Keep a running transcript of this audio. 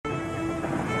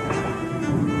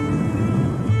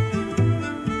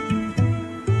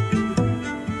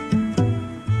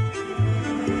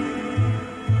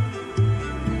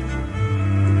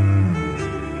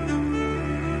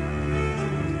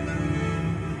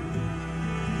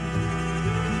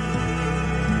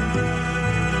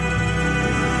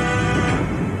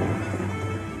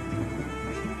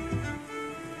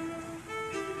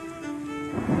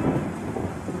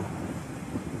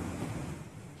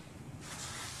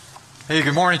Hey,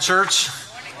 good morning, church.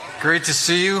 Great to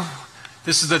see you.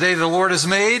 This is the day the Lord has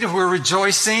made. We're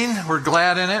rejoicing. We're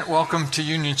glad in it. Welcome to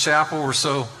Union Chapel. We're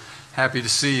so happy to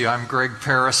see you. I'm Greg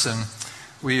Paris, and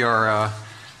we are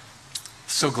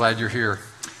so glad you're here.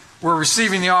 We're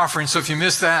receiving the offering, so if you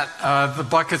missed that, the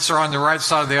buckets are on the right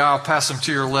side of the aisle. Pass them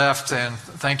to your left, and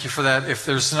thank you for that. If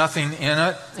there's nothing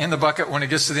in the bucket, when it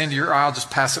gets to the end of your aisle, just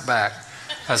pass it back.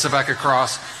 Pass it back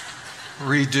across.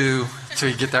 Redo till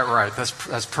you get that right.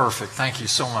 That's perfect. Thank you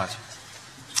so much.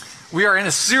 We are in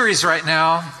a series right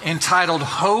now entitled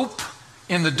Hope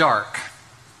in the Dark.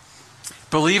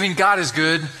 Believing God is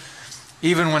good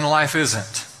even when life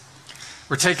isn't.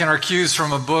 We're taking our cues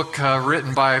from a book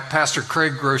written by Pastor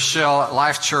Craig Rochelle at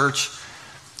Life Church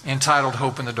entitled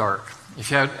Hope in the Dark.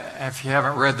 If you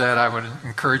haven't read that, I would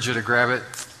encourage you to grab it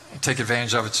and take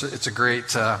advantage of it. It's a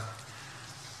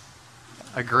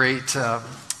great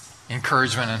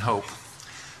encouragement and hope.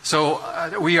 So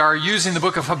we are using the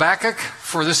book of Habakkuk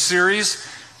for this series.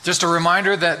 Just a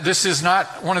reminder that this is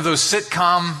not one of those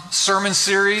sitcom sermon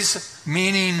series,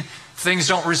 meaning things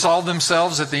don't resolve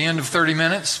themselves at the end of 30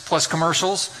 minutes plus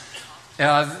commercials.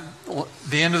 The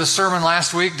end of the sermon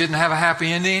last week didn't have a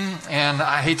happy ending, and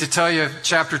I hate to tell you,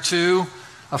 chapter 2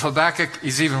 of Habakkuk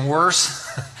is even worse.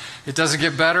 It doesn't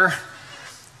get better,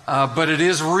 but it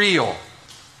is real,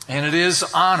 and it is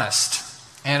honest,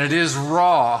 and it is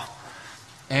raw,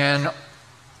 and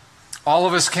all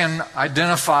of us can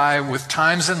identify with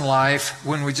times in life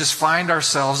when we just find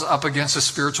ourselves up against a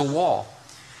spiritual wall.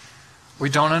 We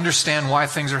don't understand why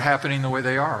things are happening the way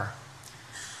they are.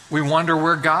 We wonder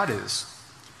where God is.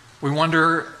 We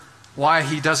wonder why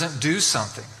He doesn't do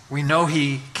something. We know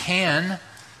He can.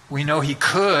 We know He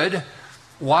could.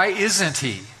 Why isn't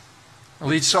He? It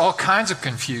leads to all kinds of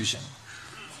confusion,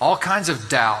 all kinds of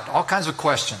doubt, all kinds of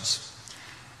questions.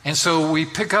 And so we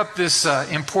pick up this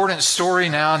important story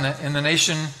now in the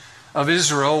nation of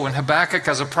Israel when Habakkuk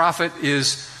as a prophet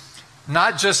is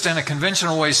not just in a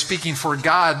conventional way speaking for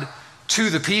God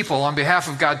to the people, on behalf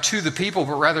of God to the people,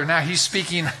 but rather now he's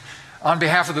speaking on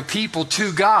behalf of the people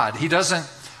to God. He doesn't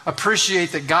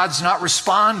appreciate that God's not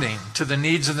responding to the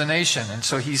needs of the nation. And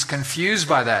so he's confused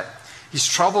by that. He's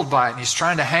troubled by it. And he's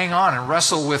trying to hang on and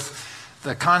wrestle with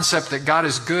the concept that God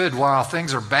is good while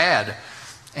things are bad.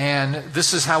 And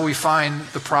this is how we find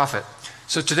the prophet.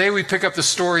 So today we pick up the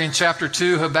story in chapter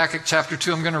 2, Habakkuk chapter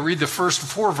 2. I'm going to read the first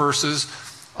 4 verses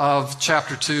of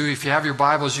chapter 2. If you have your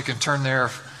Bibles, you can turn there.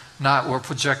 If not, we'll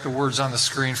project the words on the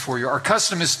screen for you. Our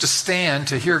custom is to stand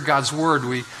to hear God's word.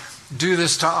 We do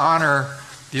this to honor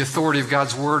the authority of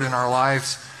God's word in our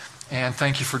lives. And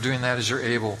thank you for doing that as you're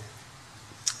able.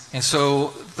 And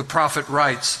so the prophet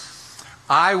writes,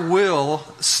 I will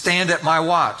stand at my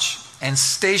watch and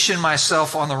station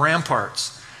myself on the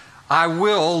ramparts. I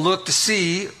will look to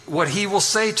see what he will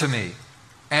say to me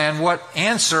and what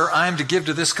answer I am to give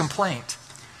to this complaint.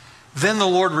 Then the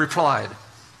Lord replied,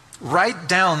 write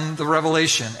down the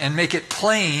revelation and make it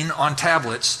plain on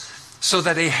tablets so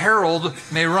that a herald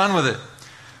may run with it.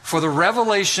 For the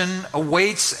revelation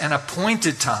awaits an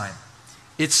appointed time.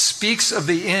 It speaks of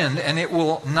the end and it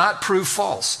will not prove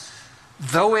false.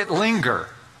 Though it linger,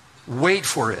 wait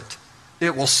for it.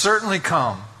 It will certainly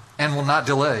come and will not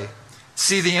delay.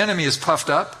 See, the enemy is puffed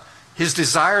up. His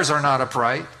desires are not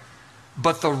upright.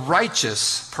 But the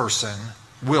righteous person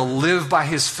will live by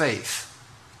his faith.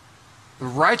 The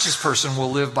righteous person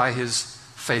will live by his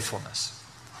faithfulness.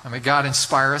 And may God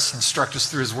inspire us, instruct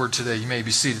us through his word today. You may be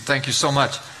seated. Thank you so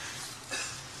much.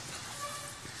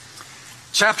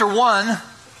 Chapter 1,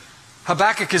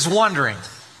 Habakkuk is wondering,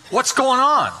 what's going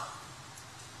on?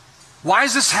 Why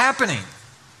is this happening?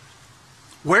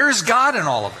 Where is God in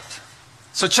all of it?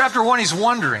 So chapter 1, he's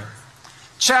wondering.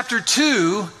 Chapter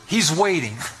 2, he's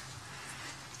waiting.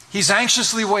 He's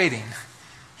anxiously waiting.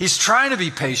 He's trying to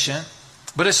be patient,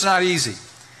 but it's not easy.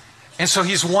 And so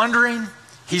he's wondering,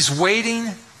 he's waiting,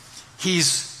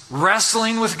 he's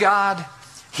wrestling with God,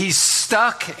 he's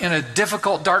stuck in a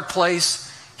difficult, dark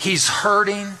place, he's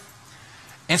hurting.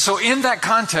 And so in that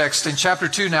context, in chapter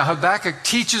 2 now, Habakkuk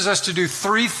teaches us to do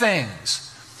 3 things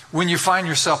when you find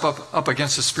yourself up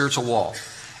against a spiritual wall.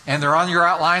 And they're on your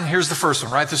outline. Here's the first one.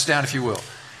 Write this down if you will.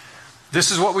 This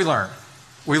is what we learn.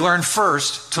 We learn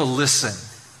first to listen.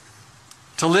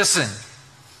 To listen.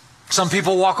 Some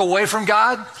people walk away from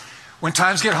God when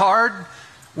times get hard,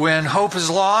 when hope is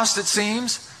lost, it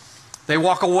seems. They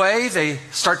walk away. They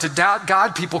start to doubt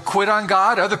God. People quit on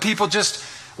God. Other people just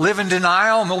live in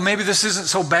denial. Well, maybe this isn't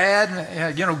so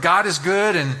bad. God is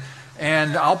good,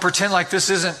 and I'll pretend like this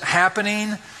isn't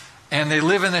happening. And they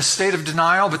live in this state of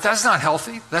denial, but that's not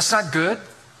healthy. That's not good.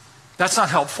 That's not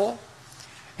helpful.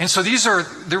 And so these are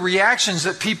the reactions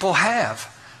that people have.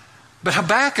 But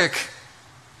Habakkuk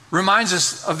reminds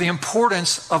us of the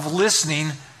importance of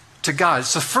listening to God.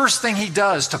 It's the first thing he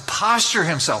does, to posture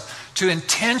himself, to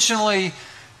intentionally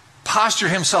posture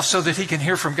himself so that he can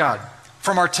hear from God.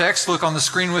 From our text, look on the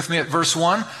screen with me at verse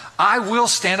 1. I will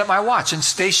stand at my watch and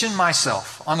station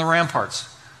myself on the ramparts.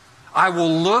 I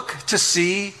will look to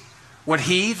see what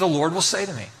he, the Lord, will say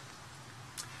to me.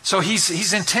 So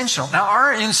he's intentional. Now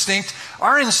our instinct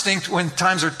when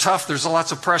times are tough, there's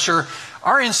lots of pressure,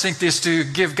 our instinct is to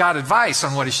give God advice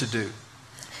on what he should do.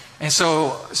 And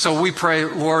so we pray,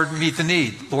 Lord, meet the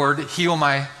need. Lord, heal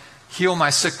my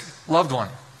sick loved one.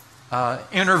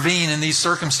 Intervene in these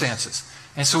circumstances.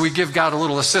 And so we give God a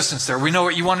little assistance there. We know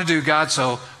what you want to do, God,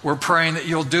 so we're praying that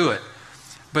you'll do it.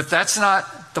 But that's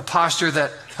not the posture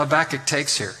that Habakkuk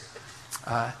takes here.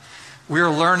 We are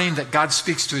learning that God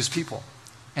speaks to his people.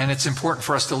 And it's important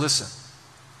for us to listen.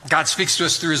 God speaks to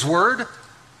us through his word.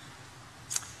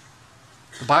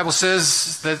 The Bible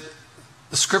says that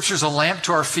the scripture is a lamp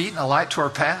to our feet and a light to our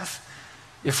path.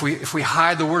 If we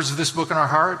hide the words of this book in our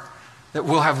heart, that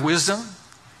we'll have wisdom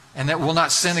and that we'll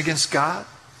not sin against God.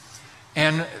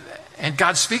 And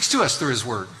God speaks to us through his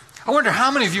word. I wonder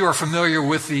how many of you are familiar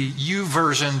with the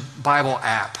YouVersion Bible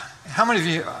app? How many of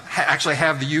you actually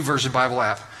have the YouVersion Bible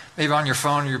app? Maybe on your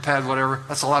phone or your pad, whatever.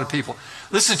 That's a lot of people.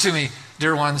 Listen to me,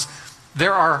 dear ones.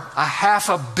 There are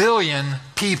 500 million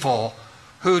people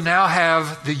who now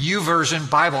have the YouVersion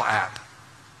Bible app.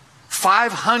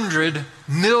 500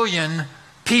 million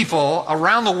people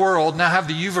around the world now have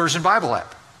the YouVersion Bible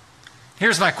app.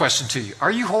 Here's my question to you.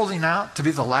 Are you holding out to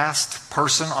be the last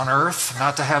person on earth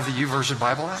not to have the YouVersion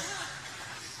Bible app?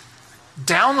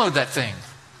 Download that thing.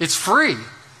 It's free.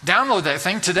 Download that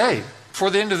thing today before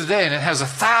the end of the day, and it has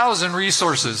 1,000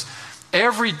 resources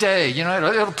every day. You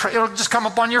know, it'll just come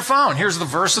up on your phone. Here's the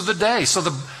verse of the day. So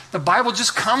the Bible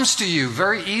just comes to you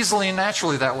very easily and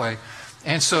naturally that way.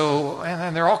 And so,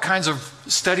 and there are all kinds of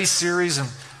study series and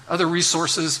other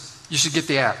resources. You should get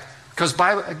the app, because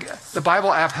the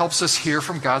Bible app helps us hear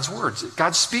from God's words.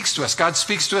 God speaks to us. God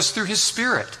speaks to us through his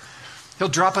Spirit. He'll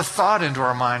drop a thought into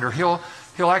our mind, or he'll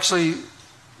actually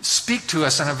speak to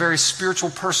us in a very spiritual,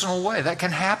 personal way. That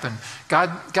can happen.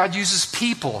 God uses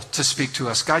people to speak to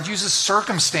us. God uses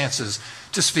circumstances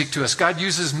to speak to us. God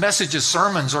uses messages,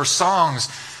 sermons, or songs.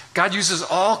 God uses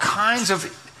all kinds of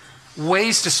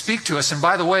ways to speak to us. And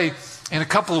by the way, in a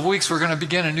couple of weeks, we're going to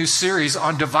begin a new series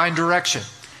on divine direction.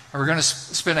 And we're going to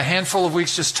spend a handful of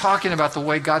weeks just talking about the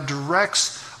way God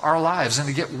directs our lives and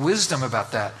to get wisdom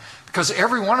about that. Because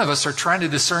every one of us are trying to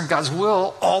discern God's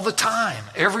will all the time,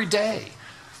 every day.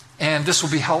 And this will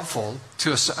be helpful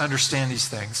to us to understand these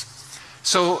things.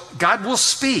 So God will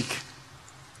speak.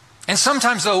 And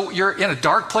sometimes, though, you're in a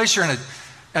dark place, you're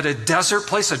at a desert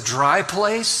place, a dry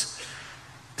place.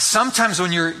 Sometimes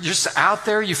when you're just out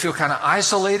there, you feel kind of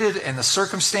isolated and the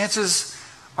circumstances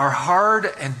are hard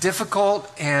and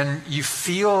difficult and you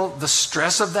feel the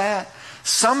stress of that.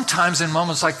 Sometimes in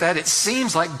moments like that, it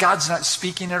seems like God's not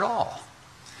speaking at all.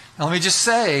 Now let me just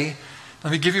say, let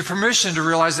me give you permission to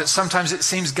realize that sometimes it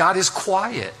seems God is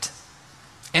quiet.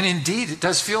 And indeed, it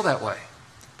does feel that way.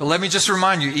 But let me just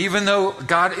remind you, even though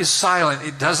God is silent,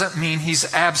 it doesn't mean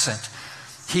he's absent.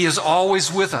 He is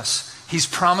always with us. He's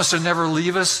promised to never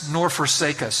leave us nor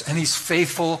forsake us. And he's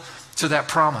faithful to that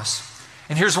promise.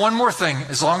 And here's one more thing.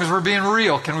 As long as we're being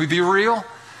real, can we be real?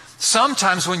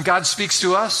 Sometimes when God speaks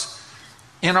to us,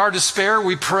 in our despair,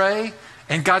 we pray,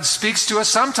 and God speaks to us.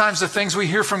 Sometimes the things we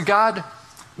hear from God,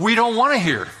 we don't want to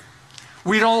hear.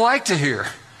 We don't like to hear.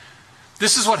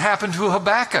 This is what happened to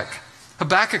Habakkuk.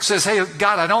 Habakkuk says, hey,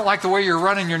 God, I don't like the way you're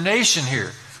running your nation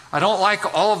here. I don't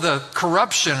like all of the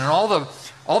corruption and all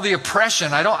the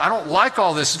oppression. I don't like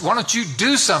all this. Why don't you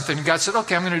do something? And God said,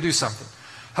 okay, I'm going to do something.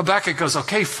 Habakkuk goes,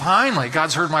 okay, finally,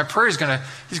 God's heard my prayer. He's going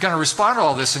to respond to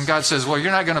all this. And God says, well,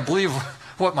 you're not going to believe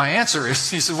what my answer is.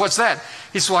 He said, what's that?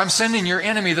 He said, well, I'm sending your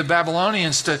enemy, the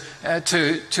Babylonians,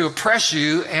 to oppress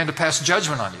you and to pass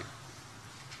judgment on you.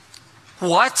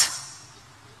 What?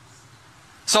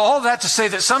 So all that to say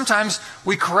that sometimes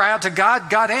we cry out to God,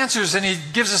 God answers, and he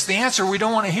gives us the answer we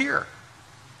don't want to hear.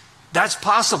 That's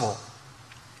possible.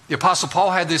 The Apostle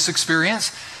Paul had this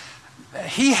experience.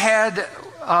 He had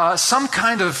some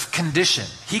kind of condition.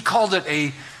 He called it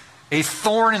a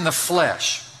thorn in the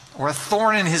flesh, or a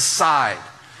thorn in his side.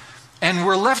 And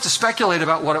we're left to speculate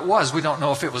about what it was. We don't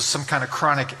know if it was some kind of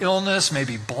chronic illness,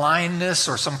 maybe blindness,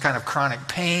 or some kind of chronic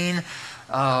pain.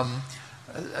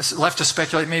 Left to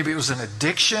speculate, maybe it was an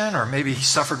addiction, or maybe he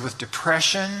suffered with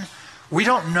depression. We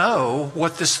don't know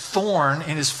what this thorn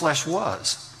in his flesh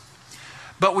was.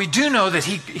 But we do know that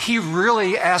he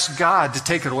really asked God to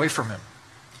take it away from him.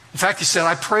 In fact, he said,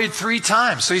 I prayed 3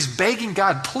 times. So he's begging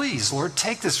God, please, Lord,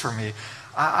 take this from me.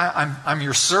 I'm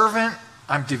your servant.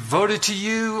 I'm devoted to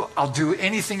you. I'll do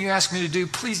anything you ask me to do.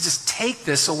 Please just take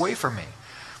this away from me.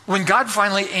 When God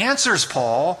finally answers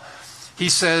Paul, he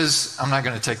says, I'm not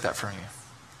going to take that from you.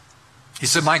 He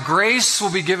said, my grace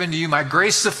will be given to you, my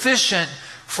grace sufficient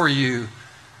for you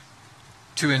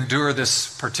to endure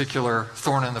this particular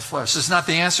thorn in the flesh. It's not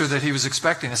the answer that he was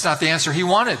expecting. It's not the answer he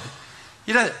wanted.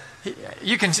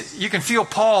 You can feel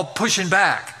Paul pushing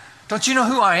back. Don't you know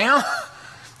who I am?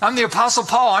 I'm the Apostle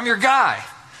Paul. I'm your guy.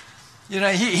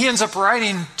 He ends up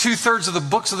writing 2/3 of the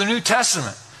books of the New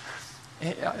Testament.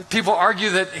 People argue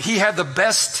that he had the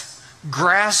best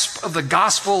grasp of the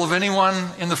gospel of anyone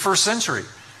in the first century.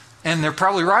 And they're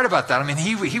probably right about that. I mean,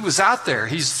 he was out there.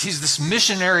 He's this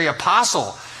missionary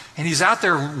apostle. And he's out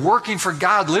there working for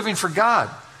God, living for God.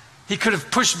 He could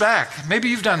have pushed back. Maybe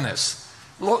you've done this.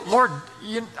 Lord,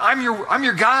 I'm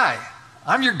your guy.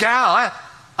 I'm your gal.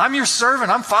 I'm your servant.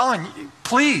 I'm following you.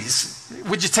 Please,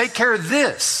 would you take care of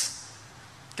this?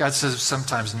 God says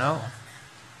sometimes no.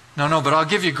 No, but I'll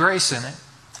give you grace in it.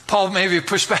 Paul maybe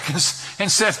pushed back and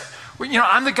said, well,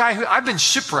 I'm the guy I've been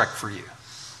shipwrecked for you.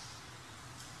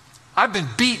 I've been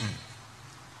beaten.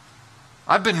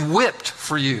 I've been whipped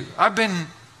for you. I've been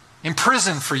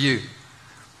imprisoned for you.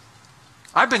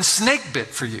 I've been snake bit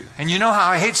for you. And you know how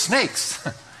I hate snakes.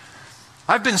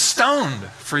 I've been stoned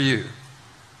for you.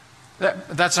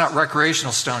 That's not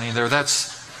recreational stoning there.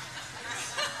 That's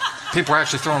people are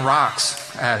actually throwing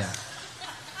rocks at him.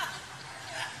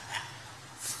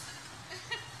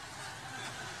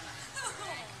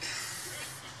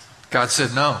 God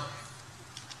said, no,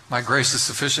 my grace is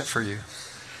sufficient for you.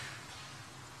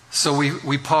 So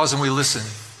we pause and we listen.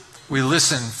 We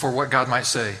listen for what God might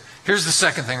say. Here's the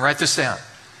second thing. Write this down.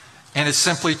 And it's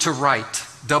simply to write.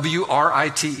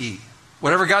 W-R-I-T-E.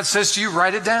 Whatever God says to you,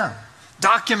 write it down.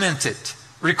 Document it.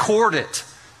 Record it.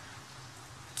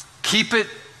 Keep it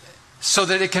so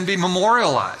that it can be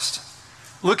memorialized.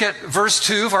 Look at verse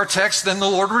 2 of our text. Then the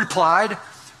Lord replied,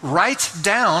 write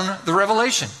down the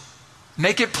revelation.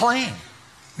 Make it plain.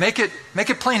 Make it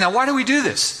plain. Now, why do we do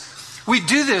this? We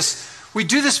do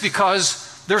this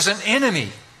because there's an enemy.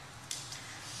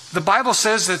 The Bible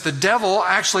says that the devil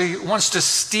actually wants to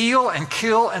steal and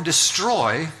kill and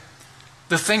destroy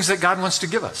the things that God wants to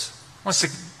give us. Wants to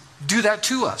do that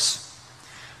to us.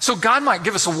 So God might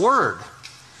give us a word,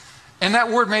 and that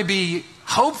word may be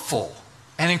hopeful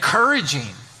and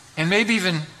encouraging and maybe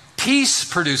even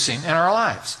peace-producing in our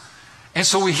lives. And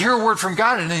so we hear a word from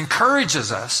God and it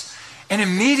encourages us, and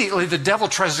immediately the devil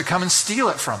tries to come and steal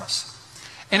it from us.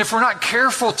 And if we're not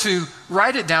careful to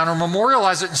write it down or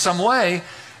memorialize it in some way,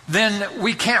 then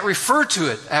we can't refer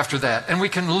to it after that, and we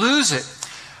can lose it.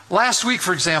 Last week,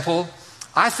 for example,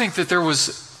 I think that there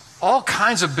was all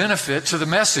kinds of benefit to the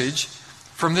message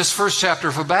from this first chapter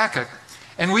of Habakkuk.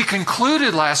 And we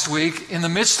concluded last week, in the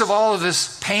midst of all of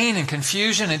this pain and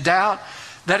confusion and doubt,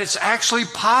 that it's actually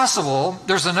possible.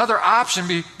 There's another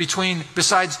option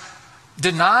besides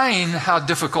denying how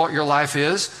difficult your life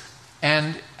is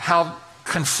and how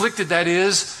conflicted that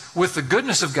is with the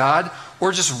goodness of God,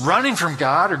 or just running from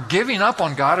God or giving up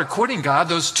on God or quitting God.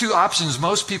 Those two options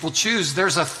most people choose.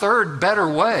 There's a third better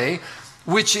way,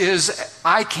 which is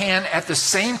I can at the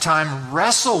same time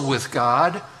wrestle with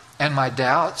God and my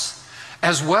doubts,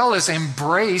 as well as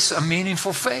embrace a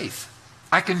meaningful faith.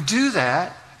 I can do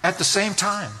that at the same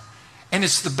time, and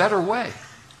it's the better way.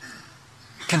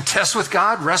 Contest with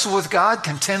God, wrestle with God,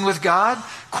 contend with God,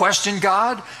 question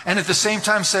God, and at the same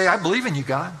time say, I believe in you,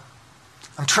 God.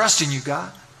 I'm trusting you,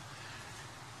 God.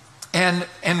 And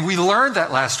we learned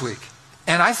that last week.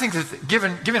 And I think that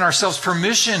giving ourselves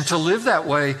permission to live that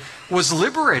way was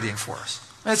liberating for us.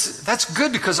 That's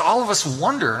good, because all of us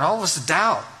wonder and all of us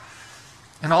doubt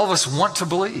and all of us want to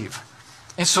believe.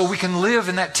 And so we can live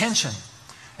in that tension.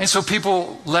 And so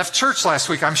people left church last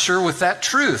week, I'm sure, with that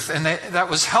truth. And that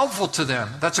was helpful to them.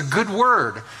 That's a good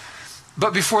word.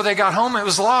 But before they got home, it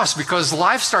was lost, because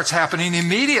life starts happening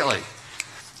immediately.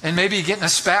 And maybe you get in a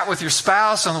spat with your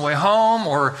spouse on the way home,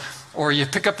 or you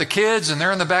pick up the kids and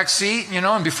they're in the back seat,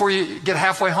 and before you get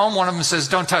halfway home, one of them says,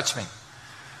 don't touch me.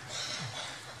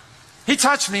 He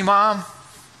touched me, Mom.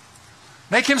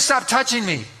 Make him stop touching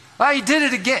me. Well, he did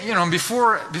it again.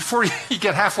 Before you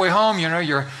get halfway home,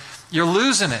 you're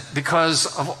losing it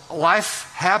because of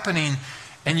life happening,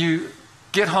 and you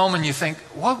get home and you think,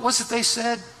 what was it they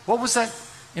said? What was that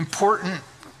important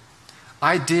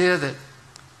idea that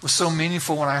was so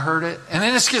meaningful when I heard it? And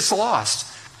then it gets lost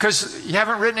because you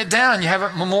haven't written it down. You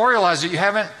haven't memorialized it. You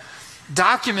haven't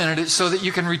documented it so that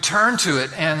you can return to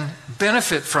it and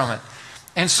benefit from it.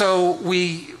 And so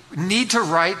we need to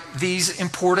write these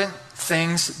important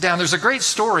things down. There's a great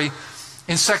story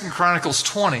in 2 Chronicles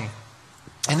 20.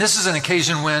 And this is an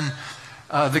occasion when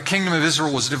the kingdom of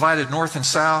Israel was divided north and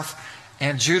south.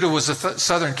 And Judah was the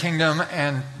southern kingdom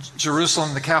and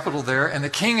Jerusalem, the capital there. And the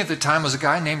king at the time was a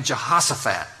guy named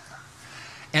Jehoshaphat.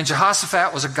 And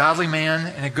Jehoshaphat was a godly man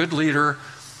and a good leader.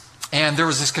 And there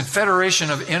was this confederation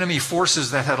of enemy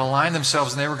forces that had aligned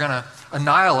themselves, and they were going to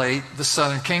annihilate the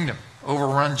southern kingdom,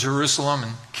 overrun Jerusalem,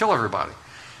 and kill everybody.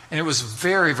 And it was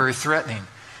very, very threatening.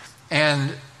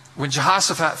 And when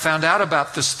Jehoshaphat found out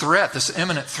about this threat, this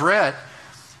imminent threat,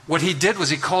 what he did was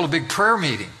he called a big prayer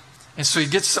meeting. And so he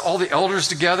gets all the elders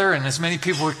together, and as many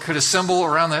people could assemble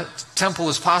around the temple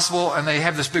as possible, and they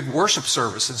have this big worship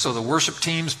service. And so the worship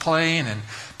team's playing, and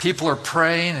people are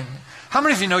praying. And how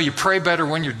many of you know you pray better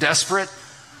when you're desperate?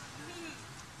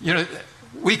 You know,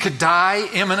 we could die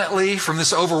imminently from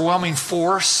this overwhelming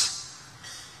force.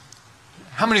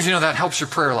 How many of you know that helps your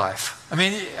prayer life? I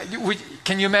mean,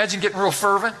 can you imagine getting real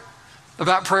fervent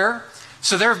about prayer?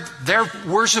 So they're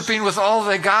worshiping with all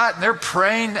they got, and they're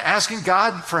praying, asking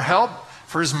God for help,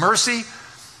 for His mercy.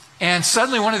 And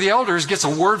suddenly one of the elders gets a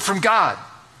word from God,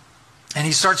 and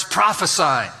he starts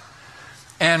prophesying.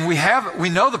 And we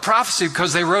know the prophecy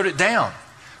because they wrote it down.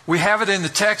 We have it in the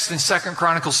text in 2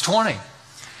 Chronicles 20.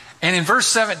 And in verse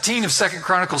 17 of 2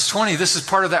 Chronicles 20, this is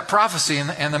part of that prophecy.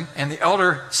 And the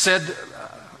elder said,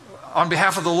 on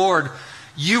behalf of the Lord,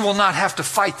 you will not have to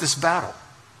fight this battle.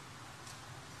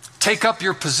 Take up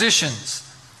your positions,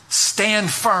 stand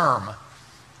firm,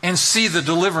 and see the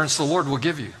deliverance the Lord will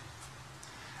give you.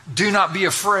 Do not be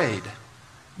afraid.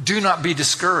 Do not be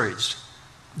discouraged.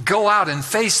 Go out and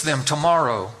face them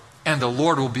tomorrow, and the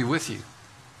Lord will be with you.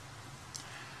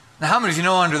 Now, how many of you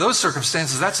know under those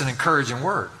circumstances, that's an encouraging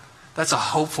word? That's a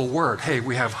hopeful word. Hey,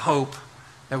 we have hope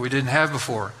that we didn't have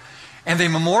before. And they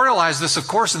memorialized this, of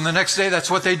course, and the next day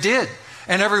that's what they did.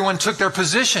 And everyone took their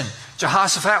position.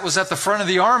 Jehoshaphat was at the front of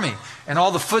the army, and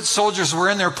all the foot soldiers were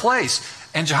in their place.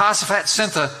 And Jehoshaphat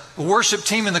sent the worship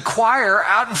team and the choir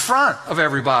out in front of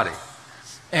everybody.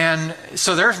 And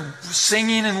so they're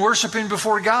singing and worshiping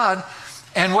before God.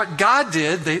 And what God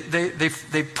did,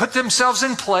 they put themselves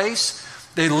in place.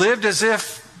 They lived as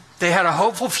if they had a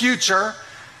hopeful future.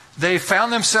 They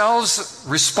found themselves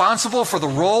responsible for the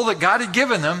role that God had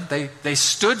given them. They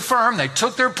stood firm. They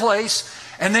took their place.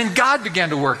 And then God began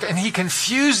to work. And He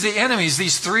confused the enemies,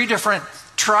 these three different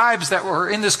tribes that were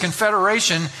in this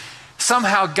confederation.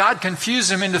 Somehow God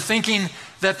confused them into thinking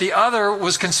that the other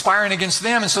was conspiring against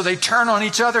them. And so they turned on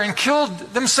each other and killed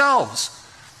themselves.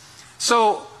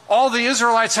 So all the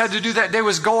Israelites had to do that day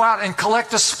was go out and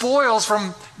collect the spoils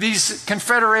from these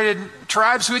confederated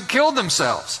tribes who had killed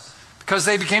themselves because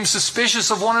they became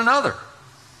suspicious of one another.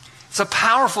 It's a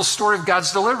powerful story of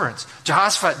God's deliverance.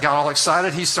 Jehoshaphat got all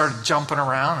excited. He started jumping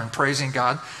around and praising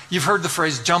God. You've heard the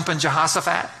phrase, jumping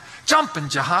Jehoshaphat. Jumping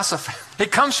Jehoshaphat.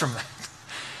 It comes from that.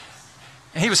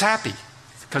 And he was happy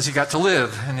because he got to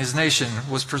live and his nation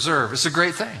was preserved. It's a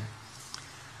great thing.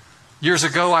 Years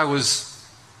ago, I was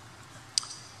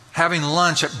having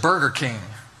lunch at Burger King.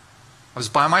 I was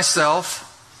by myself.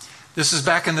 This is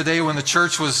back in the day when the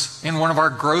church was in one of our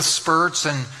growth spurts,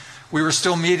 and we were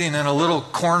still meeting in a little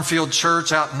cornfield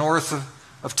church out north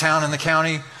of town in the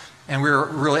county, and we were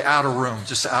really out of room,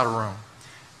 just out of room.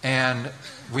 And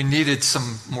we needed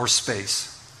some more space.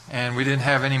 And we didn't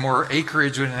have any more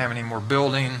acreage, we didn't have any more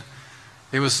building.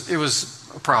 It was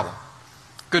a problem,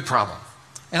 good problem.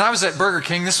 And I was at Burger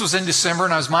King, this was in December,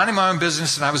 and I was minding my own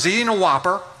business, and I was eating a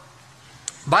Whopper.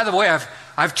 By the way,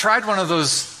 I've tried one of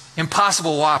those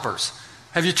Impossible Whoppers.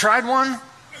 Have you tried one?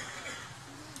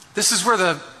 This is where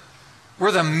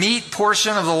the meat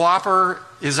portion of the Whopper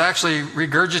is actually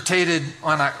regurgitated.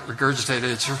 Well, not regurgitated,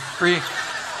 it's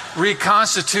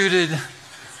reconstituted.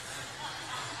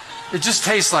 It just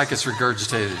tastes like it's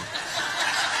regurgitated.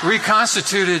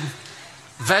 Reconstituted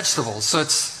vegetables. So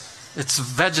it's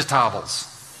vegetables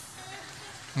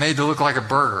made to look like a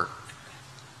burger.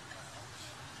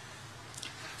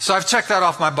 So I've checked that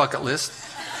off my bucket list.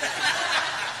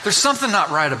 There's something not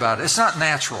right about it. It's not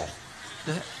natural.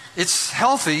 It's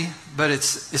healthy, but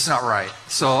it's not right.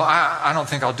 So I don't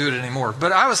think I'll do it anymore.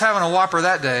 But I was having a Whopper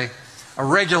that day, a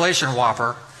regulation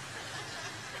Whopper,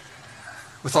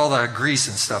 with all the grease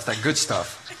and stuff, that good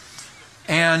stuff.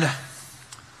 And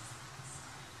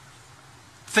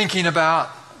thinking about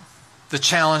the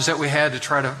challenge that we had to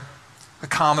try to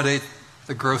accommodate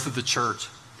the growth of the church.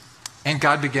 And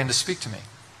God began to speak to me.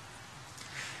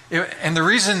 And the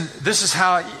reason, this is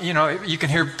how, you can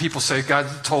hear people say,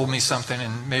 God told me something,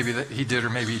 and maybe that he did or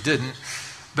maybe he didn't.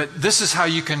 But this is how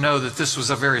you can know that this was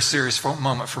a very serious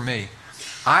moment for me.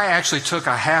 I actually took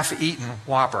a half-eaten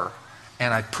Whopper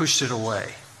and I pushed it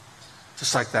away.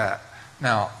 Just like that.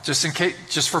 Now,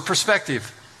 just for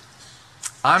perspective,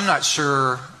 I'm not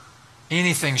sure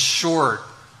anything short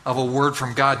of a word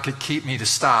from God could keep me to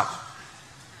stop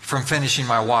from finishing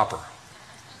my Whopper.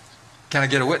 Can I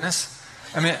get a witness?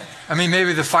 I mean,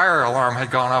 maybe the fire alarm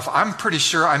had gone off. I'm pretty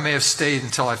sure I may have stayed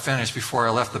until I finished before I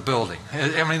left the building.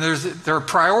 I mean, there are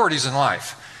priorities in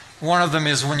life. One of them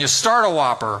is when you start a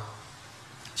Whopper,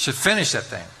 you should finish that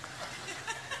thing.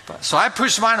 So I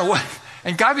pushed mine away,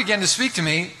 and God began to speak to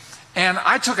me, and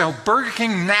I took a Burger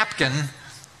King napkin,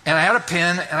 and I had a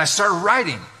pen, and I started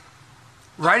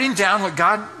writing down what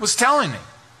God was telling me.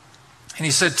 And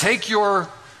he said, take your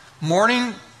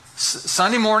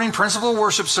Sunday morning principal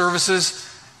worship services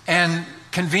and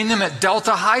convene them at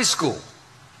Delta High School.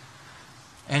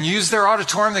 And use their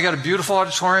auditorium. They got a beautiful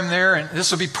auditorium there, and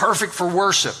this will be perfect for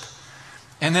worship.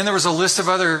 And then there was a list of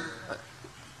other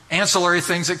ancillary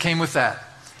things that came with that.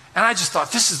 And I just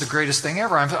thought, this is the greatest thing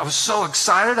ever. I was so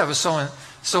excited. I was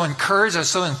so encouraged. I was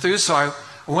so enthused. So I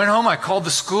went home. I called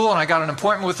the school, and I got an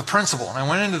appointment with the principal. And I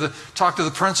went in to talk to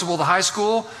the principal of the high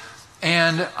school.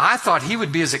 And I thought he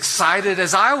would be as excited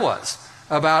as I was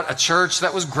about a church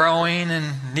that was growing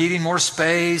and needing more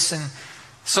space and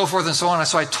so forth and so on.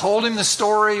 So I told him the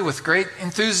story with great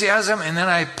enthusiasm, and then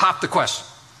I popped the question.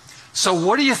 So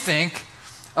what do you think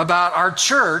about our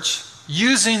church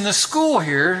using the school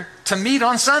here to meet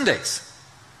on Sundays?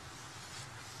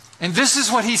 And this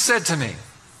is what he said to me.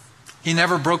 He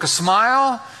never broke a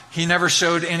smile. He never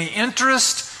showed any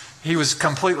interest. He was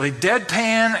completely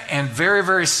deadpan and very,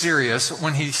 very serious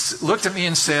when he looked at me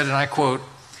and said, and I quote,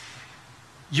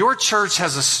 your church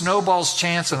has a snowball's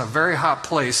chance in a very hot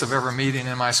place of ever meeting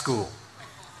in my school.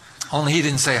 Only he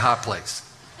didn't say hot place.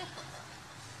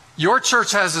 Your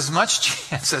church has as much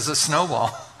chance as a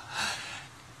snowball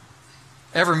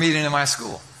ever meeting in my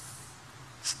school.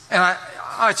 And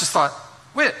I just thought,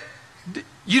 wait,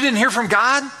 you didn't hear from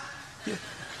God?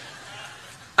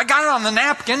 I got it on the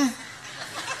napkin.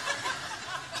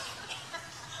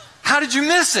 How did you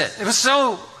miss it? It was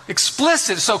so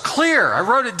explicit, so clear. I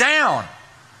wrote it down.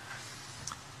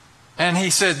 And he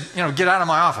said, get out of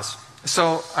my office.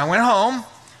 So I went home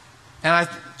and I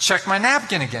checked my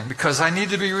napkin again because I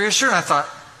needed to be reassured. I thought,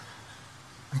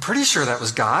 I'm pretty sure that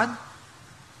was God.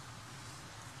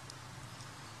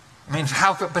 I mean,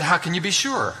 how can you be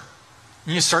sure?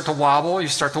 And you start to wobble, you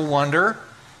start to wonder,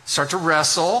 start to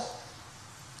wrestle.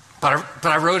 But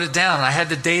I wrote it down, and I had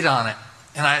the date on it.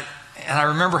 And I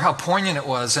remember how poignant it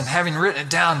was, and having written it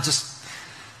down just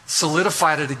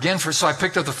solidified it again. So I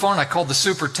picked up the phone, I called the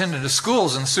superintendent of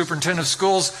schools, and the superintendent of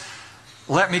schools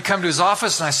let me come to his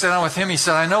office, and I sat down with him. He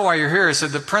said, I know why you're here. He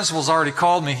said, the principal's already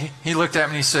called me. He looked at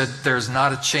me and he said, there's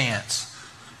not a chance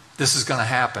this is going to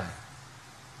happen.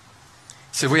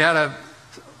 He said, we had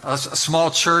a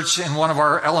small church in one of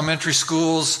our elementary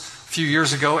schools a few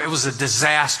years ago. It was a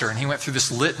disaster, and he went through this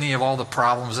litany of all the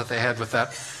problems that they had with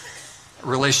that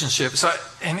relationship.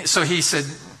 So he said,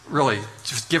 really,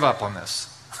 just give up on this.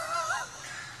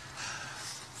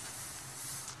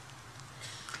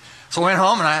 So I went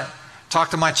home and I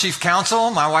talked to my chief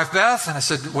counsel, my wife Beth, and I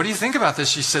said, what do you think about this?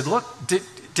 She said, look,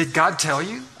 did God tell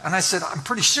you? And I said, I'm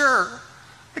pretty sure.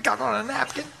 I got it on a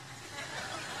napkin.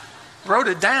 Wrote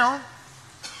it down.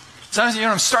 Sometimes,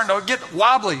 I'm starting to get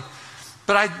wobbly.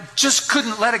 But I just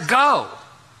couldn't let it go.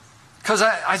 Because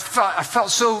I felt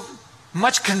so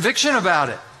much conviction about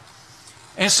it.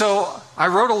 And so I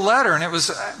wrote a letter, and it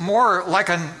was more like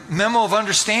a memo of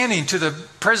understanding to the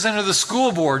president of the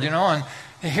school board, and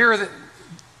here are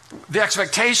the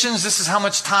expectations. This is how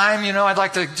much time, I'd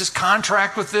like to just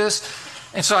contract with this.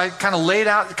 And so I kind of laid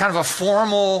out kind of a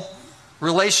formal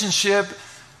relationship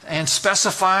and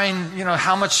specifying,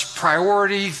 how much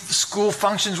priority the school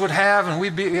functions would have, and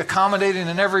we'd be accommodating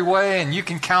in every way, and you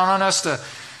can count on us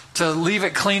to leave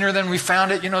it cleaner than we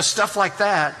found it, stuff like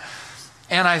that.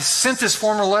 And I sent this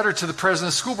formal letter to the president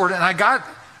of the school board, and I got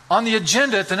on the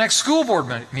agenda at the next school board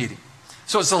meeting.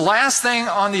 So it's the last thing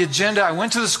on the agenda. I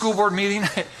went to the school board meeting.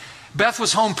 Beth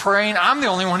was home praying. I'm the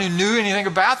only one who knew anything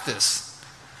about this.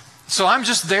 So I'm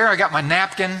just there. I got my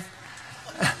napkin.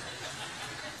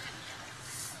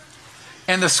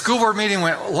 And the school board meeting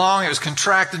went long. It was a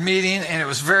contracted meeting, and it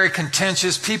was very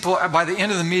contentious. People, by the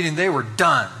end of the meeting, they were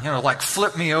done. Like,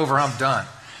 flip me over, I'm done.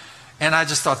 And I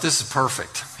just thought, this is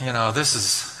perfect. This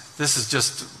is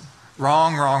just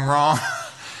wrong.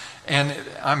 And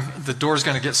the door's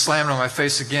going to get slammed on my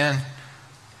face again.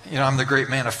 I'm the great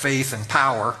man of faith and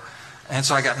power, and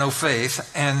so I got no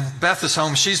faith. And Beth is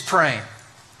home. She's praying.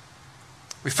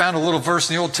 We found a little verse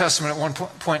in the Old Testament at one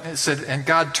point. It said, and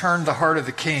God turned the heart of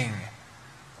the king.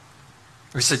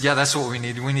 We said, yeah, that's what we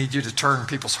need. We need you to turn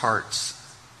people's hearts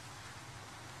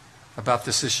about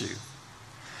this issue.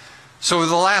 So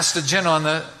the last agenda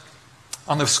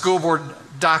on the school board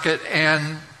docket,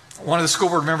 and one of the school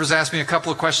board members asked me a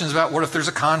couple of questions about what if there's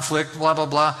a conflict, blah, blah,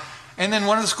 blah. And then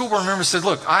one of the school board members said,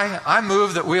 look, I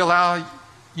move that we allow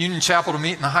Union Chapel to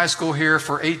meet in the high school here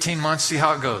for 18 months, see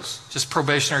how it goes. Just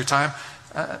probationary time.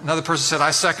 Another person said,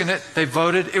 I second it. They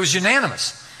voted. It was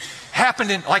unanimous.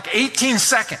 Happened in like 18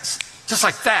 seconds. Just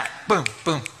like that. Boom,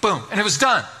 boom, boom. And it was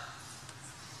done.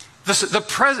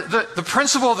 The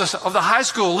principal of the high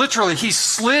school, literally, he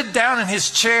slid down in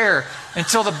his chair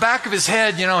until the back of his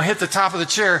head, hit the top of the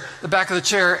chair, the back of the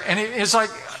chair. And it's like,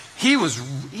 he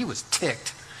was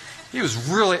ticked. He was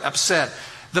really upset.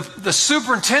 The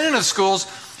superintendent of schools,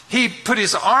 he put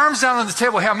his arms down on the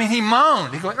table. I mean, he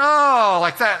moaned. He went, oh,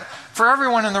 like that, for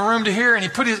everyone in the room to hear. And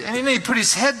then he put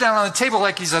his head down on the table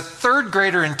like he's a third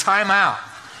grader in timeout.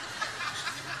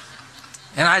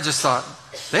 And I just thought,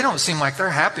 they don't seem like they're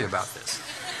happy about this.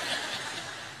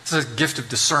 It's a gift of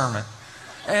discernment.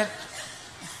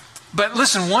 But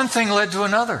listen, one thing led to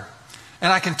another.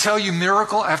 And I can tell you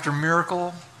miracle after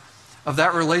miracle of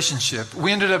that relationship.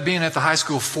 We ended up being at the high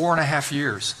school 4.5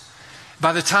 years.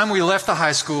 By the time we left the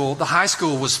high school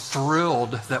was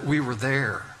thrilled that we were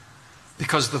there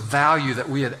because of the value that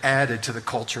we had added to the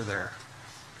culture there.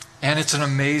 And it's an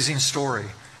amazing story.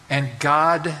 And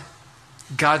God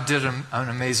did an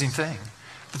amazing thing.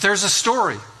 But there's a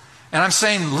story. And I'm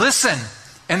saying, listen,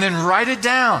 and then write it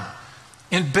down.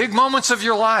 In big moments of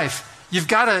your life, you've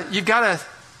got to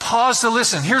pause to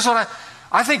listen. Here's what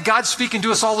I think God's speaking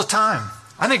to us all the time.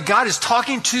 I think God is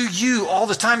talking to you all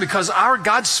the time because our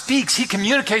God speaks. He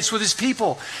communicates with his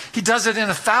people. He does it in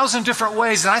 1,000 different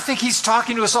ways. And I think he's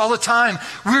talking to us all the time.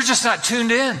 We're just not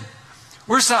tuned in.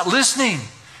 We're just not listening.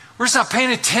 We're just not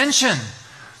paying attention.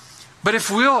 But if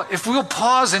we'll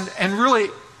pause and really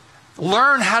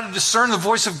learn how to discern the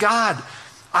voice of God,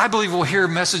 I believe we'll hear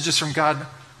messages from God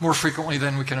more frequently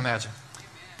than we can imagine.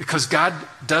 Because God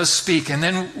does speak. And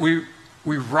then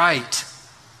we write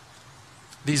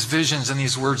these visions and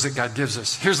these words that God gives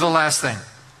us. Here's the last thing.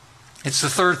 It's the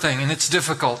third thing, and it's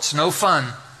difficult. It's no fun.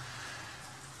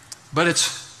 But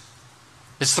it's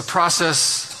the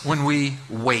process when we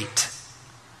wait.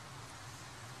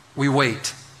 We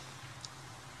wait.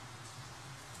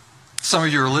 Some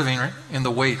of you are living in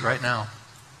the wait right now.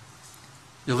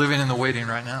 You're living in the waiting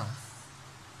right now.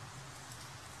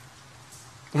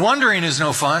 Wondering is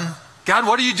no fun. God,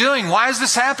 what are you doing? Why is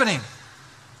this happening?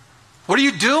 What are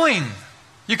you doing?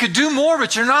 You could do more,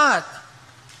 but you're not.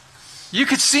 You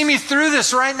could see me through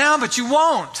this right now, but you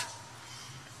won't.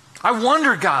 I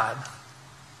wonder, God,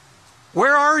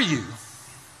 where are you?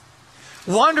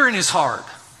 Wondering is hard.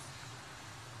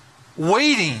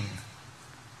 Waiting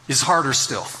is harder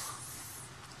still.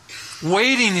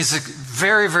 Waiting is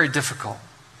very, very difficult.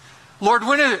 Lord,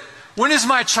 when is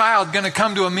my child going to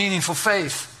come to a meaningful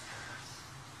faith?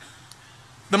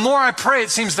 The more I pray, it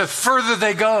seems the further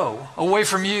they go away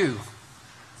from you.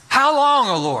 How long,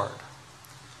 O Lord,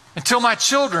 until my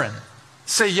children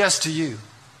say yes to you?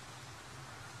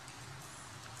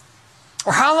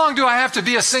 Or how long do I have to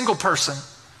be a single person?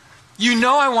 You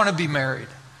know I want to be married.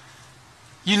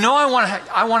 You know I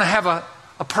want to have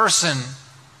a person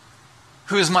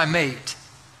who is my mate.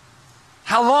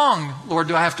 How long, Lord,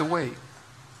 do I have to wait?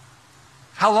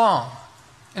 How long?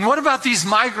 And what about these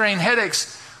migraine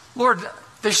headaches? Lord,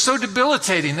 they're so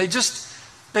debilitating.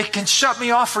 They can shut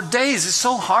me off for days. It's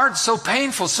so hard, so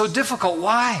painful, so difficult.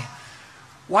 Why?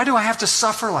 Why do I have to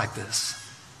suffer like this?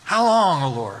 How long,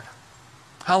 O Lord?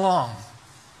 How long?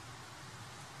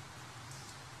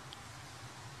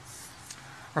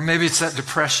 Or maybe it's that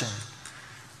depression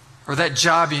or that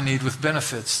job you need with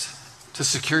benefits to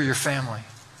secure your family.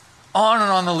 On and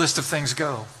on the list of things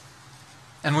go.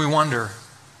 And we wonder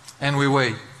and we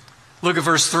wait. Look at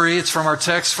verse 3. It's from our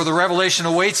text. For the revelation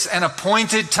awaits an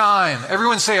appointed time.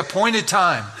 Everyone say appointed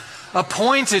time.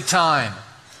 Appointed time.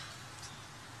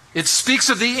 It speaks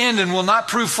of the end and will not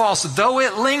prove false. Though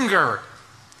it linger,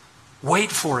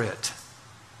 wait for it.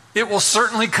 It will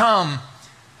certainly come.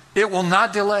 It will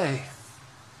not delay.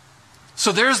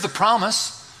 So there's the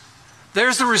promise.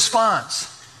 There's the response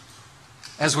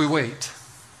as we wait.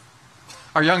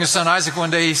 Our youngest son Isaac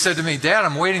one day, he said to me, Dad,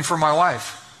 I'm waiting for my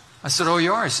wife. I said, oh,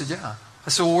 you are? He said, yeah. I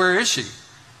said, well, where is she?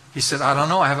 He said, I don't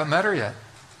know. I haven't met her yet.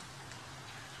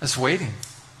 I was waiting.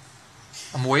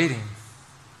 I'm waiting.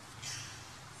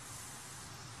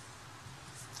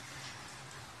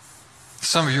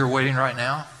 Some of you are waiting right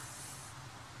now.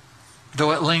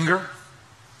 Though it linger,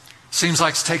 seems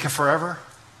like it's taking forever.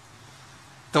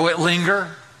 Though it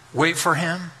linger, wait for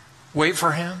him. Wait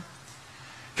for him.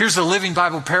 Here's the Living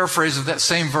Bible paraphrase of that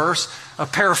same verse. A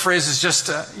paraphrase is just,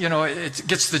 it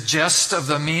gets the gist of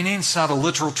the meaning. It's not a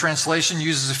literal translation. It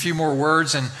uses a few more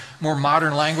words and more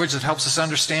modern language that helps us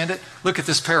understand it. Look at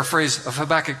this paraphrase of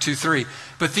Habakkuk 2:3.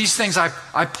 But these things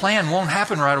I plan won't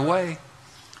happen right away.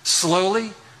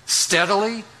 Slowly,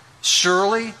 steadily,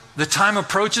 surely, the time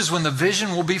approaches when the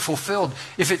vision will be fulfilled.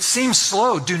 If it seems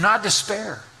slow, do not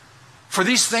despair. For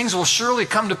these things will surely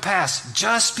come to pass.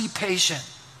 Just be patient.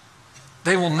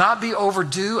 They will not be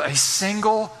overdue a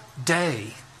single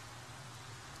day.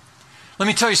 Let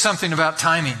me tell you something about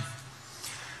timing.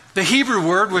 The Hebrew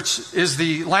word, which is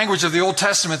the language of the Old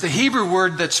Testament, the Hebrew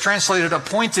word that's translated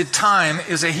appointed time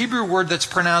is a Hebrew word that's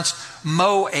pronounced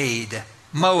moed.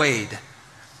 Moed.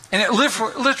 And it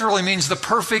literally means the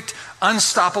perfect,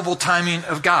 unstoppable timing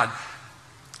of God.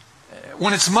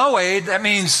 When it's moed, that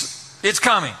means it's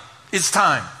coming. It's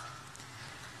time.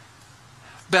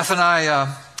 Beth and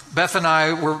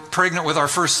I were pregnant with our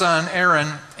first son, Aaron,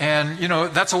 and,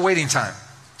 that's a waiting time.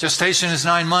 Gestation is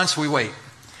 9 months. We wait.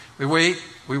 We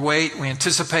wait. We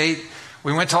anticipate.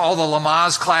 We went to all the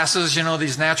Lamaze classes,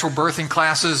 these natural birthing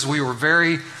classes. We were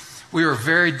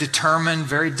very determined,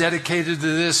 very dedicated to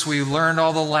this. We learned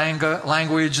all the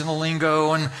language and the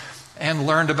lingo and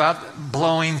learned about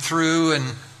blowing through and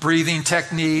breathing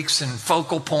techniques and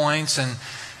focal points.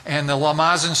 And the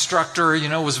Lamaze instructor,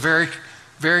 was very,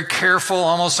 very careful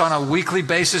almost on a weekly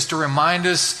basis to remind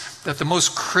us that the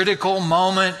most critical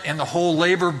moment in the whole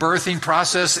labor birthing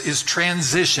process is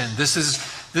transition. This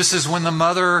is when the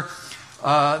mother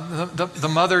the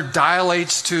mother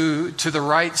dilates to the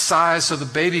right size so the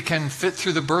baby can fit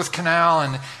through the birth canal,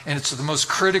 and it's the most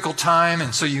critical time,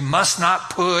 and so you must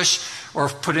not push or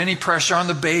put any pressure on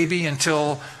the baby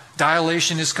until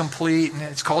dilation is complete, and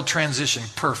it's called transition.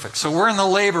 Perfect. So we're in the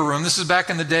labor room. This is back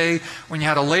in the day when you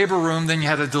had a labor room, then you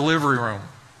had a delivery room.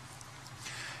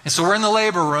 And so we're in the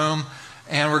labor room,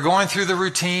 and we're going through the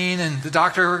routine, and the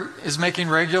doctor is making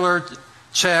regular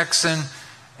checks, and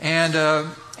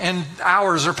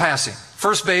hours are passing.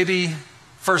 First baby,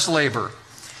 first labor.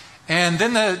 And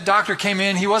then the doctor came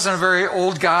in. He wasn't a very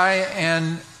old guy,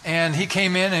 and he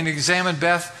came in and examined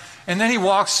Beth. And then he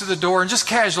walks to the door and just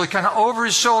casually, kind of over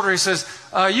his shoulder, he says,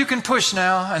 you can push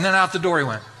now. And then out the door he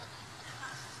went.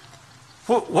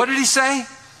 What did he say?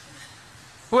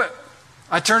 What?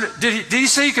 I turned. Did he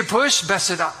say you could push? Beth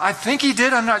said, I think he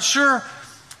did. I'm not sure.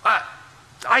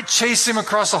 I chased him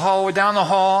across the hallway, down the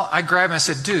hall. I grabbed him. I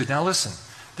said, dude, now listen.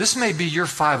 This may be your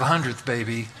 500th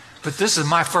baby, but this is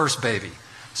my first baby.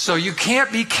 So you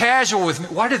can't be casual with me.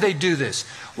 Why did they do this?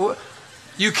 Well,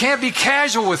 you can't be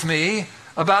casual with me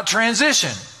about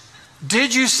transition.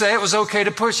 Did you say it was okay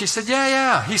to push? He said,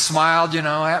 yeah. He smiled,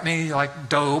 at me like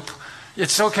dope.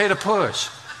 It's okay to push.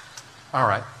 All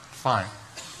right, fine.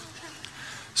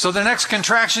 So the next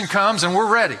contraction comes and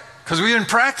we're ready because we've been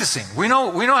practicing. We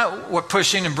know what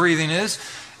pushing and breathing is.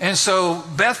 And so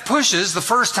Beth pushes the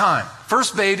first time.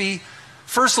 First baby,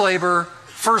 first labor,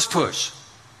 first push.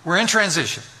 We're in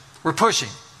transition. We're pushing.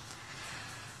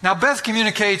 Now Beth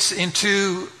communicates in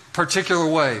two particular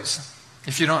ways,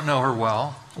 if you don't know her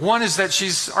well. One is that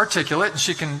she's articulate and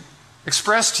she can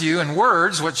express to you in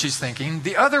words what she's thinking.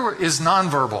 The other is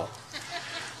nonverbal.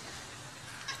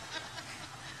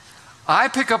 I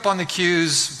pick up on the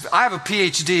cues. I have a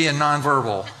PhD in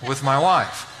nonverbal with my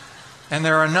wife. And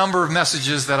there are a number of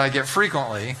messages that I get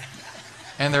frequently,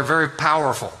 and they're very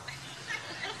powerful.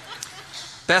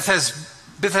 Beth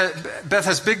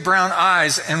has big brown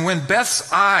eyes, and when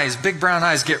Beth's eyes, big brown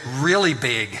eyes, get really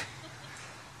big,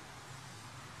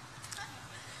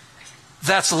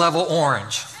 that's level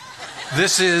orange.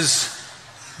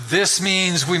 This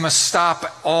means we must stop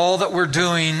all that we're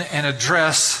doing and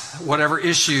address whatever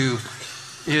issue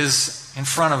is in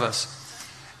front of us.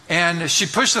 And she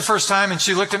pushed the first time, and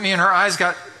she looked at me, and her eyes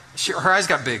got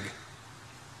big.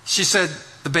 She said,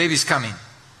 "The baby's coming."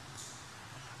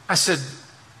 I said,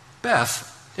 "Beth,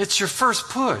 it's your first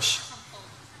push.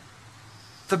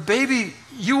 The baby,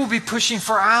 you will be pushing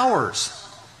for hours.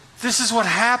 This is what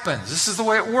happens. This is the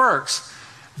way it works."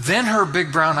 Then her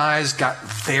big brown eyes got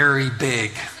very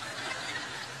big.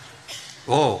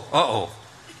 Oh, uh-oh.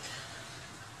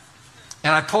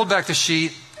 And I pulled back the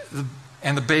sheet,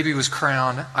 and the baby was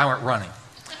crowned. I went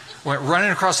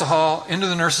running across the hall into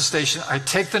the nurse's station. I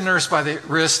take the nurse by the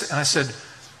wrist, and I said,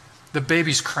 "The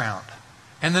baby's crowned."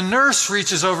 And the nurse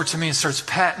reaches over to me and starts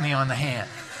patting me on the hand.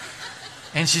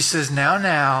 And she says,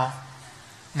 now,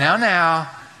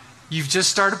 you've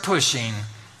just started pushing.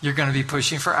 you're going to be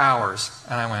pushing for hours.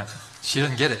 And I went, she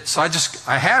didn't get it. So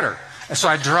I had her. And so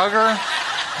I drug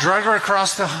her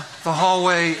across the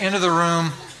hallway, into the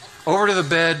room, over to the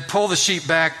bed, pull the sheet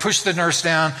back, push the nurse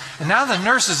down. And now the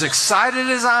nurse is excited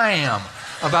as I am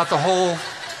about the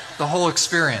whole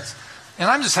experience. And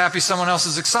I'm just happy someone else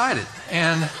is excited.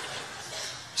 And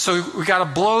so we got to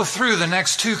blow through the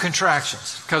next 2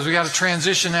 contractions because we got to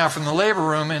transition now from the labor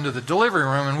room into the delivery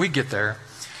room, and we get there.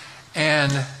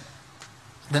 And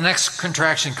the next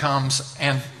contraction comes,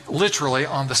 and literally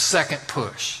on the second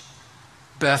push,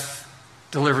 Beth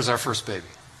delivers our first baby.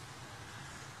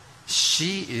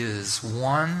 She is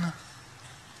one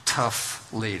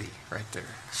tough lady right there.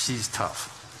 She's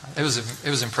tough. It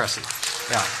was impressive.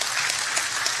 Yeah.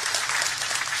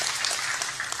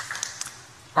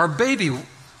 Our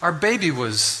baby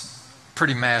was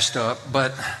pretty mashed up,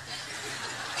 but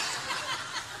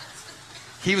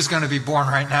he was going to be born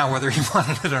right now whether he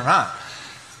wanted it or not.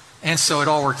 And so it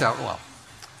all worked out well.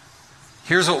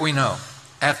 Here's what we know.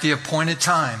 At the appointed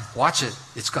time, watch it,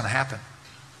 it's going to happen.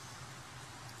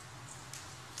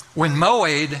 When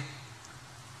Moed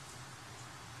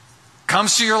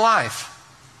comes to your life,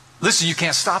 listen, you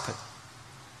can't stop it.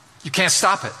 You can't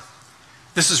stop it.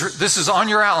 This is on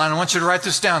your outline. I want you to write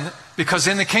this down because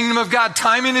in the kingdom of God,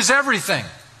 timing is everything.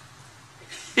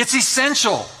 It's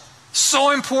essential.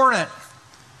 So important.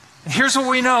 And here's what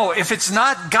we know. If it's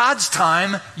not God's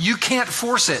time, you can't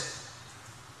force it.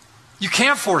 You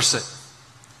can't force it.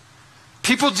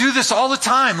 People do this all the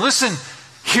time. Listen,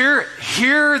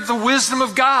 hear the wisdom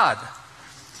of God.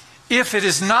 If it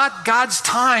is not God's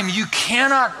time, you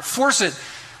cannot force it.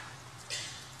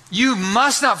 You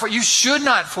must not, you should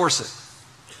not force it.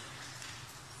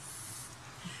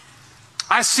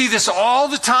 I see this all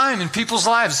the time in people's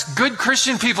lives, good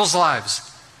Christian people's lives.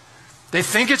 They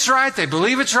think it's right, they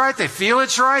believe it's right, they feel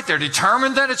it's right, they're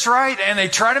determined that it's right, and they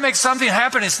try to make something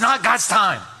happen. It's not God's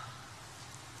time.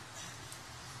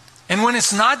 And when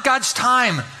it's not God's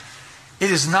time,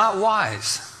 it is not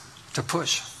wise to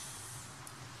push.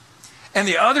 And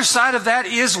the other side of that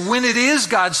is when it is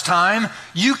God's time,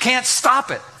 you can't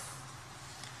stop it.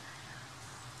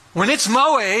 When it's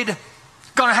Moed,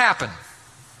 it's going to happen.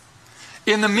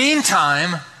 In the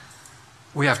meantime,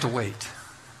 we have to wait.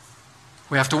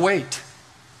 We have to wait.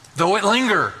 Though it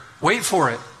linger, wait for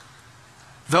it.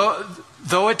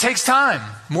 Though it takes time,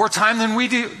 more time than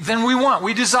we want,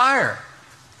 we desire.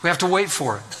 We have to wait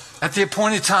for it at the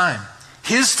appointed time.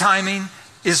 His timing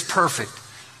is perfect.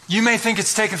 You may think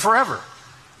it's taken forever,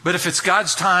 but if it's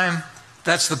God's time,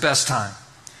 that's the best time.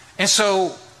 And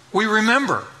so we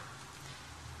remember,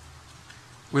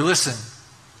 we listen,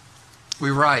 we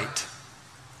write,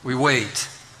 we wait.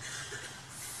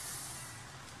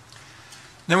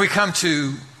 Then we come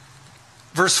to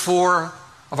verse 4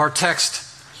 of our text.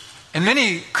 And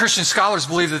many Christian scholars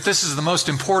believe that this is the most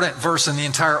important verse in the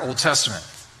entire Old Testament.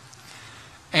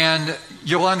 And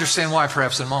you'll understand why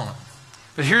perhaps in a moment.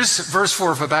 But here's verse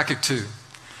 4 of Habakkuk 2. It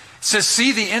says,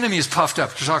 see, the enemy is puffed up.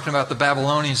 We're talking about the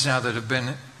Babylonians now that have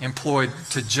been employed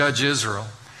to judge Israel.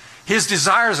 His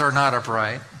desires are not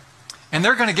upright. And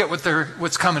they're going to get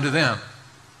what's coming to them,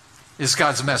 is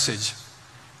God's message.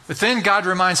 But then God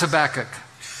reminds Habakkuk,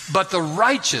 but the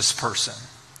righteous person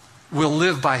will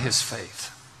live by his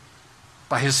faith,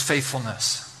 by his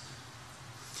faithfulness.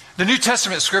 The New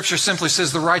Testament scripture simply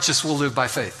says the righteous will live by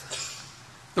faith.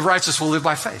 The righteous will live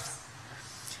by faith.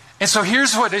 And so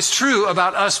here's what is true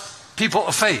about us people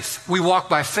of faith. We walk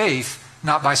by faith,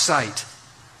 not by sight.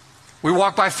 We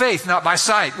walk by faith, not by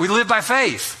sight. We live by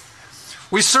faith.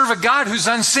 We serve a God who's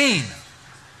unseen.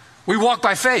 We walk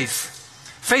by faith.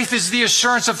 Faith is the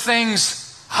assurance of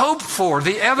things hoped for,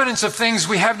 the evidence of things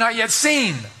we have not yet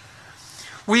seen.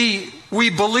 We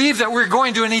believe that we're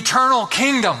going to an eternal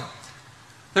kingdom.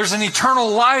 There's an eternal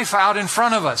life out in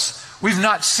front of us. We've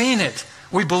not seen it.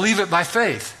 We believe it by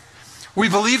faith. We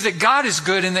believe that God is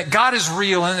good and that God is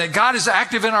real and that God is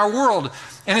active in our world.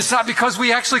 And it's not because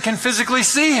we actually can physically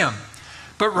see Him,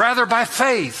 but rather by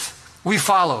faith we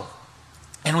follow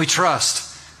and we trust.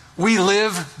 We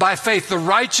live by faith. The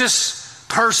righteous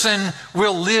person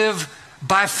will live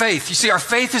by faith. You see, our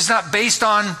faith is not based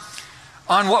on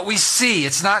what we see.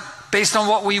 It's not based on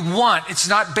what we want. It's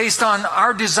not based on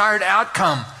our desired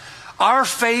outcome. Our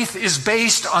faith is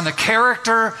based on the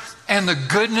character and the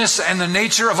goodness and the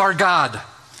nature of our God.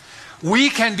 We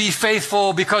can be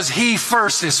faithful because He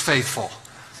first is faithful.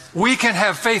 We can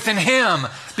have faith in Him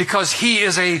because He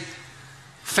is a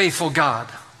faithful God.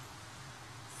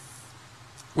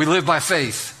 We live by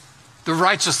faith. The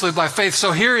righteous live by faith.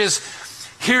 So here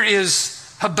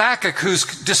is Habakkuk, who's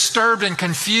disturbed and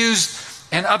confused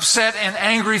and upset and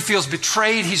angry, feels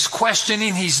betrayed. He's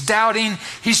questioning, he's doubting,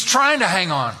 he's trying to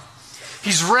hang on.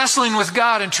 He's wrestling with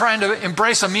God and trying to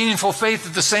embrace a meaningful faith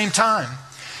at the same time.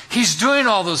 He's doing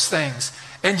all those things,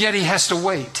 and yet he has to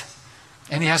wait,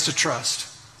 and he has to trust.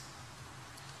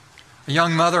 A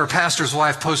young mother, a pastor's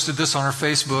wife, posted this on her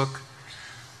Facebook.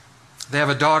 They have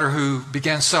a daughter who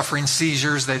began suffering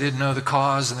seizures. They didn't know the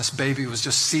cause, and this baby was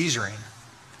just seizuring.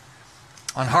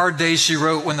 On hard days, she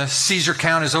wrote, when the seizure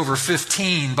count is over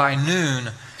 15 by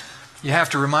noon, you have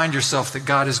to remind yourself that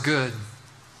God is good.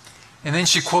 And then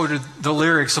she quoted the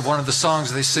lyrics of one of the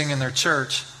songs they sing in their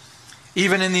church.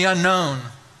 Even in the unknown,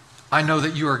 I know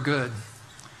that you are good.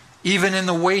 Even in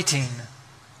the waiting,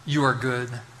 you are good.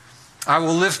 I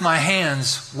will lift my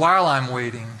hands while I'm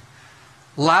waiting.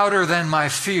 Louder than my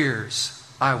fears,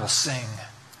 I will sing.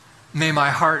 May my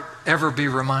heart ever be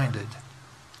reminded,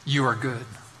 you are good.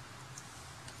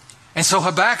 And so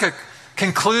Habakkuk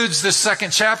concludes this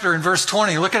second chapter in verse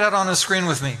 20. Look at it on the screen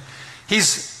with me.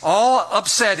 He's all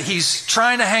upset. He's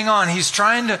trying to hang on. He's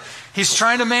trying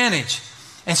to manage.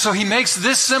 And so he makes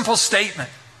this simple statement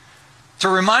to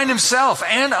remind himself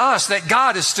and us that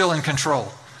God is still in control,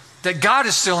 that God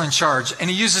is still in charge. And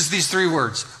he uses these three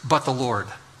words, but the Lord.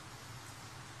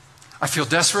 I feel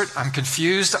desperate. I'm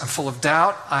confused. I'm full of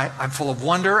doubt. I'm full of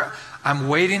wonder. I'm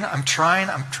waiting. I'm trying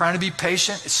to be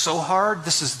patient. It's so hard.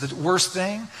 This is the worst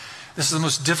thing. This is the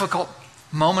most difficult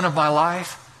moment of my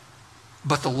life.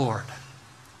 But the Lord.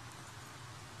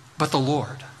 But the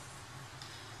Lord.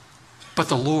 But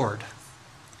the Lord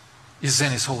is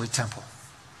in his holy temple.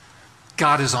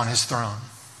 God is on his throne.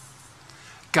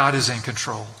 God is in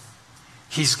control.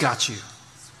 He's got you.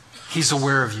 He's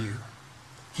aware of you.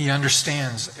 He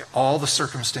understands all the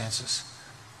circumstances.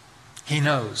 He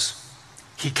knows.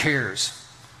 He cares.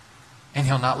 And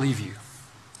he'll not leave you.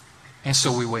 And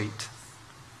so we wait.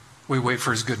 We wait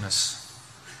for his goodness.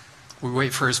 We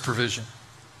wait for his provision.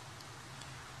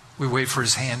 We wait for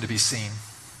his hand to be seen.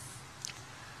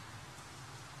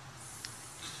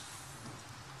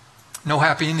 No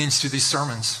happy endings to these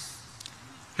sermons.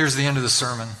 Here's the end of the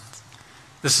sermon.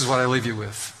 This is what I leave you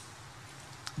with.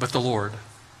 But the Lord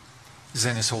is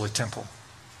in his holy temple.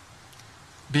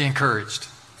 Be encouraged.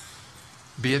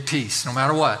 Be at peace, no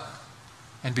matter what,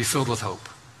 and be filled with hope.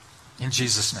 In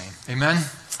Jesus' name. Amen?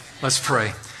 Let's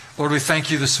pray. Lord, we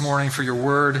thank you this morning for your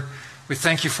word. We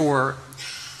thank you for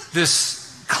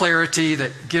this clarity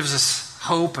that gives us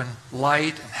hope and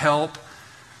light and help.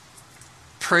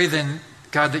 Pray then,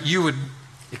 God, that you would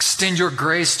extend your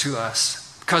grace to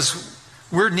us because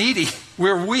we're needy.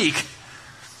 We're weak.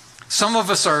 Some of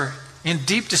us are in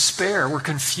deep despair. We're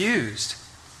confused.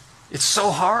 It's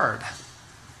so hard.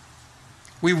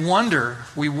 We wonder.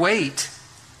 We wait.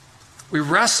 We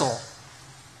wrestle.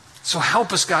 So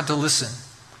help us, God, to listen,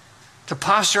 to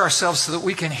posture ourselves so that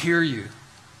we can hear you.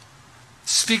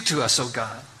 Speak to us, oh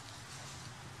God,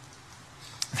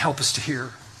 and help us to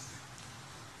hear.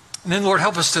 And then, Lord,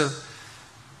 help us to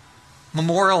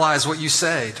memorialize what you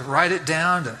say, to write it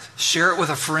down, to share it with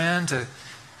a friend,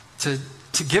 to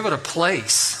give it a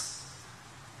place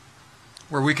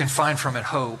where we can find from it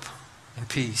hope and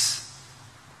peace.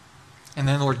 And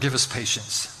then, Lord, give us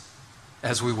patience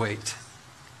as we wait,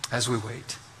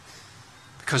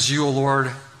 Because you, O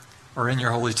Lord, are in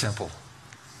your holy temple.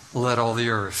 Let all the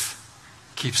earth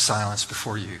keep silence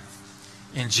before you.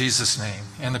 In Jesus' name.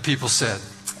 And the people said,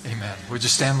 amen. Would you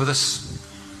stand with us?